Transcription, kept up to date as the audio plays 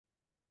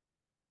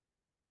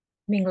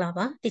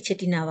Minglava, teacher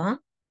Dinava.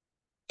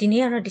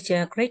 Diniara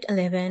teacher grade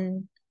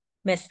 11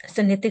 Miss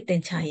Sanitic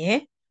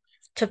Tenchaye.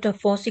 Chapter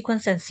 4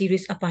 sequence and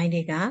series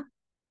apindega.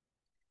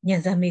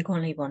 Nyanza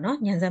Mikon Libono,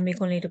 Nyanza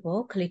Mikon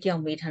Libo, Clitia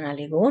Metana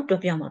Ligo,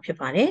 Topiama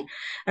Pipare,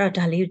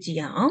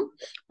 Daliugia.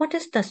 What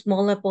is the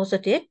smaller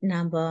positive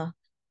number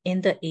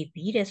in the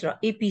AP? That's right,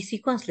 AP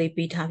sequence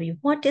Lipitavi.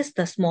 What is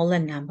the smaller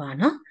number?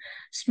 No?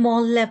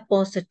 Smaller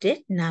positive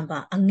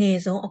number, a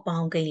ngazo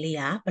upon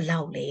Galia,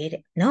 below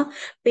laid. No?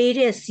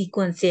 Period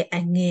sequence a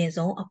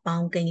ngazo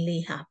upon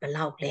Galia,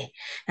 below lay.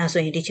 Now, so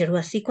in teacher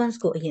was sequence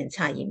go in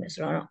time,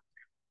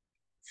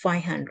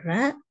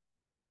 500.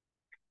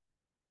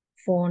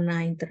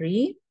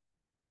 493,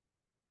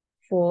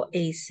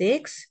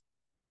 486,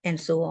 and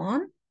so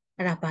on.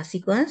 Rapa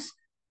sequence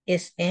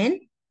is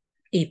an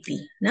AP.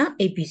 Na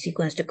AP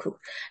sequence to cook.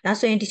 Now,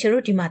 so in teacher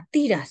Dima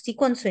theta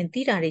sequence when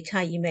theta reach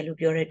email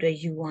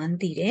U1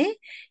 theta,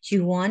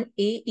 U1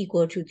 A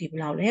equal to the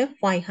blau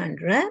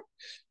 500.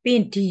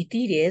 Pin D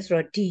theta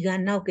or Diga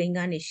now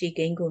gangan is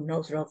shaking go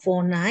nose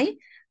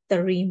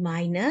 493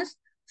 minus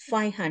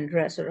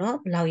 500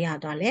 so blau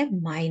yadale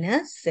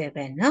minus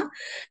 7. Now,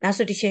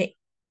 so teacher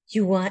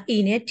U1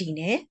 A net D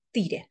net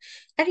theta.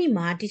 Every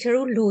ma teacher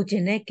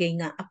login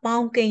gain a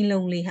pound gain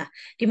lonely ha.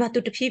 Dima to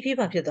the PP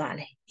of your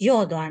dollar.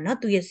 Your dollar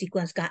to your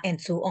sequence car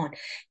and so on.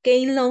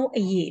 Gain long a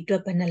ye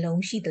drop an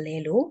alone sheet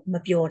lelo,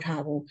 mapure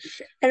tabo.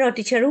 Error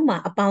teacher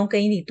a pound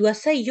gain to a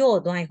say your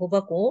doing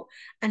hoverco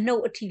and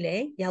no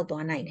atile yao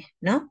 9.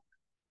 No?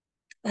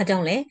 I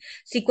don't let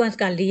sequence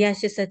can Lia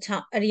sister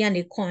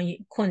Ariani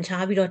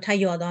conchavi or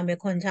tayo dame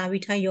conchavi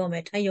tayo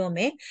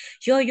me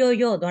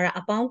yo dora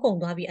a pound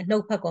condavi and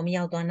no pacom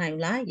yao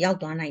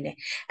 9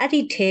 at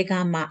it take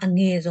a ma a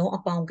ngazo a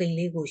pound gain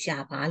lego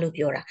sharp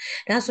alupura.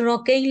 That's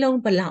rock gain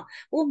long below.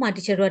 Oh, my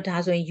teacher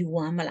does when you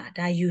want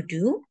malata, you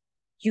do.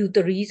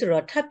 U3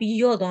 or tappy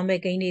your dome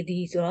again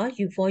these or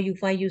U4,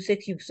 U5,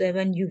 U6,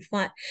 U7,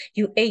 U5,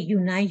 U8,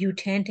 U9,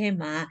 U10,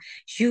 ma,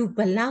 you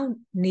belong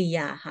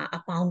near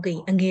a pound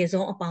game, and gaze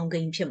on a pound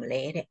game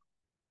chimlade.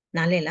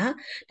 Nalela,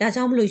 that's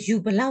how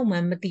you belong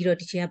my material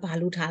teacher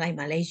baluta like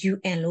Malay,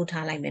 you and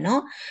lota like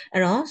meno,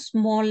 or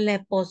small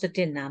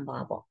positive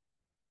number.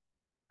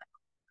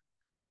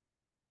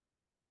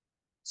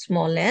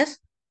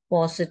 Smallest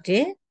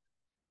positive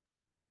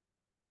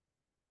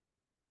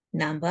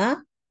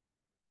number.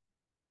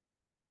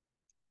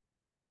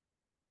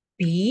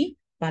 B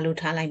ဘာလို့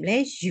ထားလိုက်မလဲ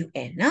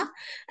UN နော်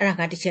အဲ့ဒါ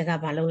ကတစ်ချက်က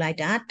ဘာလို့လိုက်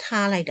တာ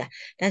ထားလိုက်တာ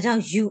ဒါကြော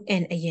င့်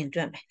UN အရင်တွ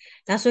က်မယ်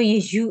ဒါဆိုရ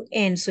င်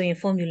UN ဆိုရင်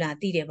formula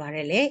သိတယ်ပါတ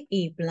ယ်လေ A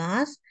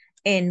plus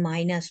n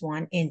minus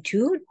 1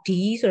 into D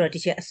ဆိုတော့တ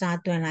စ်ချက်အစား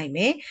သွင်းလိုက်မ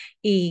ယ်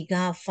A က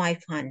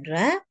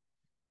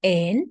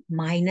500 n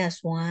minus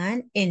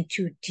 1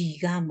 into D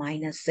က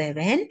minus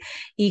 7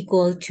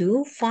 equal to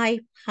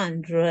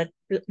 500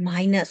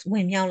 minus ဝ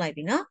င်မြောက်လိုက်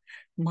ပြီနော်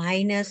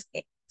minus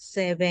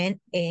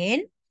 7n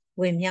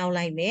ဝင်မြောက်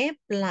လိုက်မယ်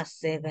plus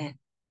 7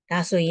ဒါ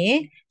ဆိုရင်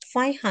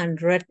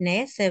500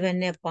နဲ့7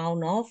နဲ့ပေါင်း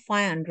တော့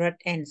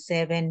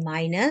507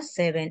 minus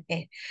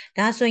 7n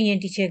ဒါဆိုရင်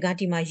ဒီချက်က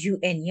ဒီမှာ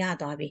un ရ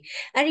သွားပြီ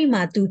အဲ့ဒီ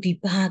မှာသူဒီ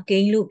ဘာကိ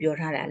န်းလို့ပြော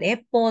ထားတာလဲ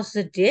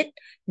positive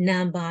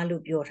number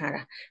လို့ပြောထား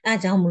တာအဲ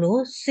ကြောင့်မ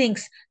လို့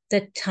since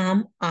the term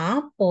are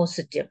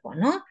positive ပေါ့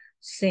နော်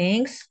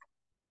since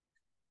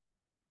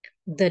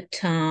the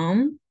term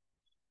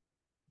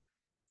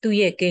သူ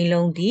ရဲ့ကိန်း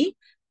လုံးဒီ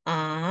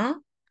are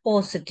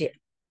positive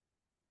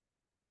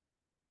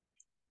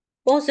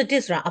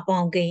positive ဆိုတာအပေါ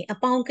င်းကိ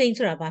န်း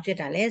ဆိုတာဘာဖြစ်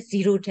တာလဲ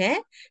0ထက်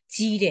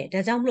ကြီးတယ်ဒါ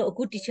ကြောင့်မလို့အ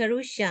ခု teacher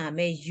တို့ရှာမ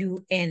ယ်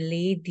un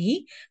လေးဒီ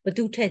ဘယ်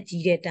သူထက်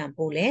ကြီးတဲ့တန်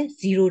ဖိုးလဲ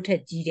0ထ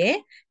က်ကြီးတဲ့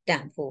တ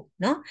န်ဖိုး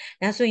เนาะ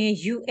ဒါဆိုရင်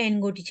un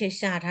ကို teacher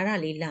ရှာထားတာ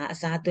လေးလာအ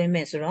စားသွင်းမ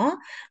ယ်ဆိုတော့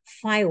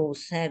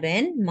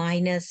507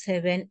 minus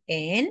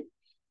 7n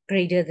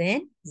greater than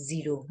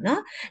 0เนาะ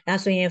ဒါ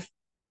ဆိုရင်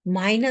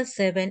minus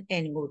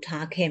 7n ကို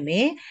ထားခဲ့မ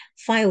ယ်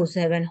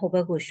507ဟိုဘ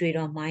က်ကိုရွှေ့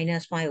တော့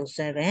minus 507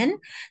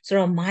ဆို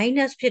တော့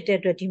minus ဖြစ်တဲ့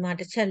အတွက်ဒီမှာ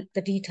တစ်ချက်သ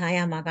တိထားရ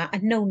မှာကအ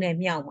နှုတ်နဲ့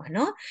မြောက်ပါเน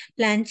าะ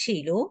လှမ်းချီ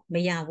လို့မ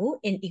ရဘူး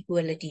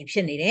inequality ဖြ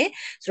စ်နေတယ်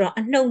ဆိုတော့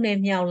အနှုတ်နဲ့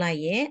မြောက်လိုက်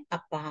ရင်အ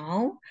ပေါ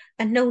င်း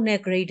အနှုတ်နဲ့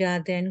greater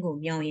than ကို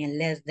မြောက်ရင်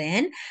less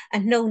than အ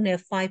နှုတ်နဲ့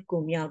5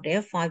ကိုမြောက်တယ်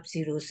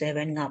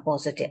507က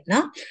positive เนา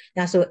ะ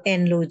ဒါဆို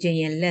n လိုချင်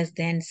ရင် less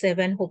than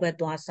 7ဟိုဘက်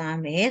သွားစား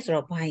မယ်ဆို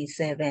တော့ by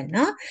 7เน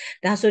าะ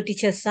ဒါဆို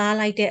teacher စား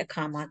လိုက်တဲ့အ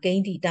ခါမှာဂိ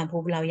မ်းဒီတန်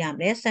ဖိုးဘယ်လောက်ရမ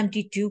လဲ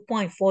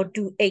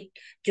 72.428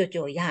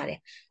 ကြော်ရတယ်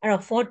အဲ့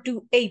တော့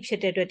428ဖြစ်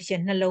တဲ့အတွက် teacher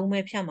နှလုံးပဲ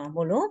ဖြတ်မှာ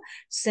မို့လို့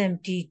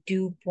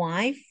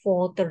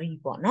 72.43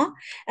 ပေါ့နော်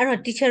အဲ့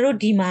တော့ teacher တို့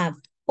ဒီမှာ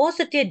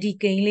positive ဒီ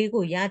ဂိမ်းလေး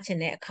ကိုရချင်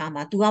တဲ့အခါ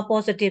မှာသူက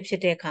positive ဖြ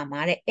စ်တဲ့အခါမှာ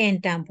တဲ့ n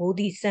တန်ဖိုး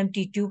ဒီ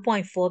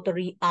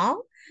 72.43 အောင်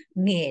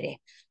ငယ်တယ်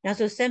နောက်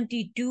ဆို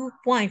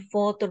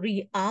 72.43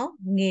 အောင်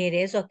ငယ်တ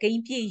ယ်ဆိုတော့ဂိ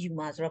မ်းပြည့်ယူ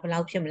မှာဆိုတော့ဘယ်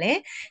လောက်ဖြစ်မလဲ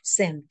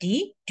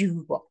72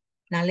ပေါ့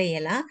နားလည်ရ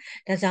လား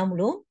ဒါကြောင့်မ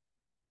လို့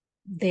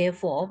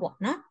therefore ပေါ့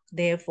နော်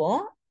therefore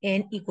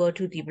n equal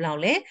to ဒီဘယ်လောက်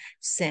လဲ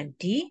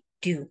72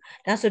 2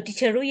ဒါဆို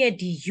teacher တို့ရဲ့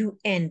ဒီ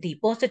UN ဒီ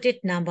positive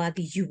number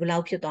ဒီ U ဘယ်လော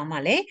က်ဖြစ်သွားမှာ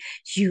လဲ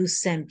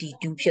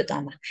U72 ဖြစ်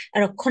သွားမှာ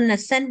အဲ့တော့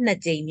82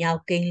ကြိမ်မြော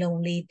က်ကိန်း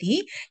လုံးလေး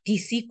ဒီ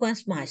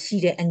sequence မှာရှိ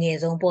တဲ့အငယ်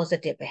ဆုံး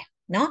positive ပဲ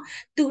နော်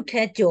သူ့ထ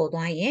က်ကျော်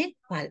သွားရင်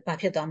ဘာ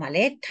ဖြစ်သွားမှာ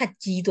လဲထပ်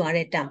ကြီးသွား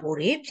တဲ့တန်ဖိုး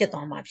တွေဖြစ်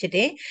သွားမှာဖြစ်တ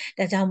ယ်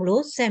ဒါကြောင့်မ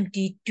လို့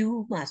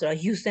72မှာဆိုတော့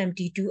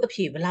U72 အ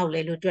ဖြေဘယ်လောက်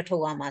လဲလို့တွက်ထု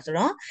တ်ရမှာဆို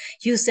တော့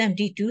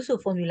U72 ဆို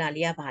formula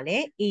လေးကဘာလဲ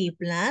A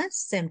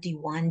 +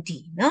 71D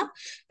နော်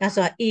ဒါ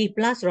ဆိုတော့ A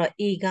plus ဆိုတော့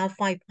A က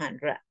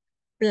500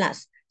 plus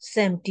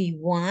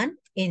 71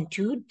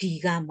 into D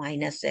က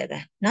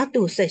 -7နော်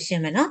သူဆက်ရှ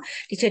င်းမယ်နော်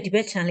ဒီချက်ဒီဘ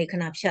က် channel လေးခ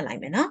ဏဖြတ်လို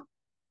က်မယ်နော်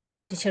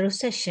ဒီချက်တို့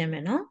ဆက်ရှင်းမ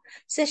ယ်နော်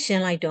ဆက်ရှ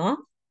င်းလိုက်တော့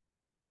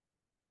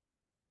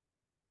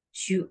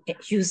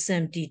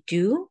U72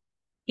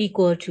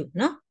 equal to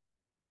နော်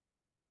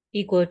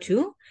equal to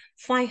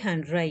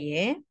 500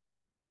 ရဲ့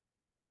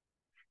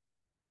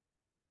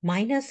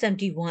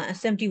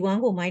 -71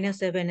 ကို -7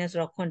 နဲ့ဆို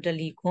တော့ခွန်တ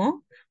လီခွ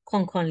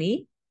န်လီ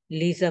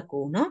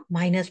49နော်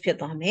minus ဖြစ်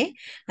သွားမယ်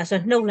အဲဆို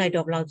နှုတ်လိုက်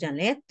တော့ဘယ်လောက်ကျန်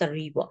လဲ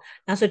3ပေါ့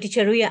အဲဆို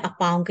teacher တို့ရဲ့အ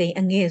ပေါင်းကိန်း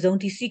အငယ်ဆုံး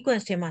ဒီ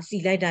sequence ထဲမှာစီ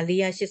လိုက်တာ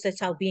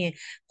486ပြီးရင်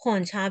ခွ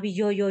န်ချပြီး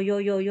ရော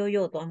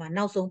သွားမှာ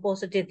နောက်ဆုံး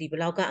positive ဒီဘယ်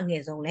လောက်ကအင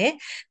ယ်ဆုံးလဲ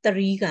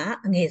3က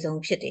အငယ်ဆုံး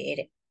ဖြစ်တယ်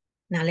တဲ့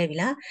နားလဲပြီ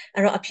လား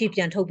အဲ့တော့အဖြေပြ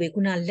န်ထုတ်ပေးခု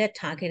နလက်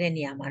ထားခဲ့တဲ့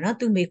နေရာမှာเนาะ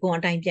သူမေကွန်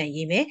အတိုင်းပြန်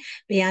ရေးမယ်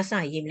ဘယ်ကစ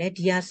ရေးမလဲ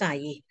ဒီကစ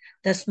ရေး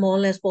the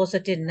smallest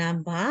positive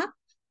number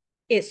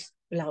is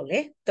ဘယ်လောက်လဲ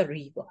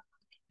3ပေါ့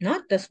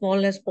နော် the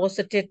smallest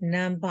positive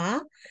number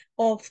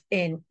of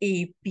an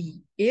AP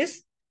is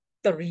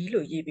 3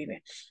လို့ရေးပေးမ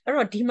ယ်အဲ့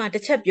တော့ဒီမှာတ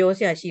စ်ချက်ပြောစ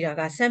ရာရှိတာ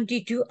က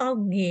72အော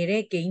က်ငယ်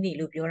တဲ့ဂိမ်းတွေ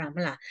လို့ပြောတာမ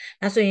လား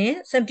ဒါဆိုရင်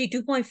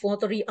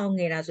 72.43 အောက်င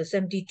ယ်တာဆို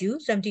72ပြီး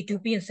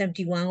ရင်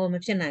71ကိုမ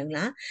ဖြစ်နိုင်ဘူး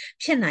လား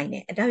ဖြစ်နိုင်တ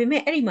ယ်ဒါပေ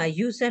မဲ့အဲ့ဒီမှာ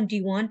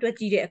U71 တွက်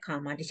ကြည့်တဲ့အခါ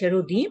မှာတချို့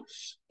တို့ဒီ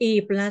A+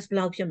 ဘယ်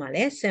လောက်ဖြစ်မှာ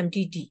လဲ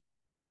 70D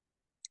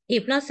A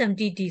plus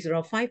 70D ဆို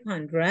တော့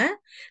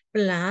500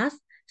 plus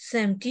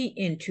 70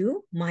 into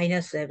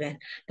 -7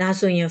ဒါ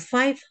ဆိုရင်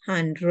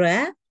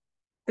500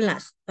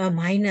 plus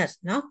minus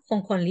เนาะ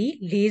ခွန်လီ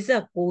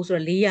49ဆို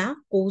တော့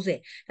490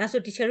ဒါ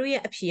ဆို teacher တို့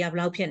ရဲ့အဖြေကဘယ်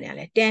လောက်ဖြစ်နေရ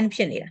လဲ10ဖြ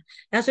စ်နေတာ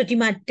ဒါဆိုဒီ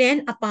မှာ10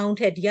အပေါင်း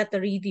ထက်ဒီက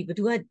3ဒီဘယ်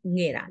သူကင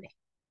ယ်တာလဲ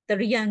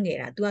3ကငယ်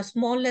တာ तू က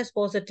smallest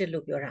positive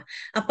လို့ပြောတာ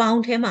အပေါ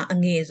င်းထဲမှာအ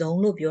ငယ်ဆုံး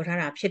လို့ပြောထား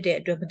တာဖြစ်တဲ့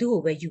အတွက်ဘယ်သူ့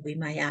ကိုပဲယူပေး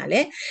မှရ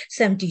လဲ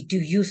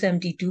72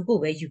 U72 ကို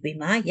ပဲယူပေး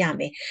မှရ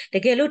မယ်တ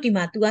ကယ်လို့ဒီ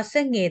မှာ तू ကဆ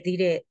က်ငယ်သေး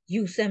တဲ့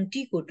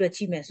U70 ကိုတွက်ကြ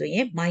ည့်မယ်ဆိုရ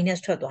င် minus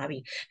ထွက်သွားပြီ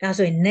ဒါ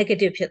ဆိုရင်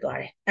negative ဖြစ်သွား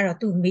တယ်အဲ့တော့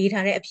तू မေး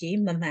ထားတဲ့အဖြေ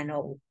မမှန်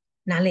တော့ဘူး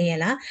နားလည်ရ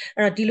လား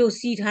အဲ့တော့ဒီလို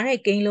စီထားတဲ့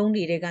ကိန်းလုံး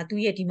တွေက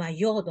သူ့ရဲ့ဒီမှာ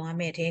ယော့သွား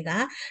မဲ့တဲက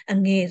အ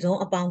ငယ်ဆုံး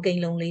အပေါင်းကိ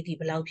န်းလုံးလေးဒီ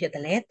ဘယ်လောက်ဖြစ်တ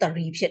ယ်လဲ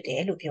3ဖြစ်တ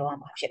ယ်လို့ပြောရ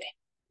မှာဖြစ်တယ်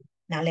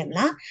နားလည်မ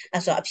လား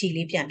အဲ့ဆိုအဖြေ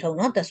လေးပြန်ထုတ်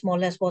နော် the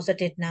smallest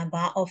positive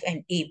number of an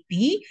AP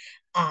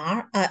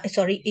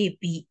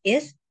AP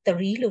is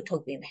 3လို့ထု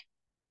တ်ပေးမယ်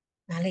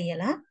နားလည်ရ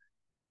လား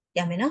ရ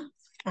မယ်နော်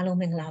အားလုံး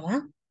မင်္ဂလာပါ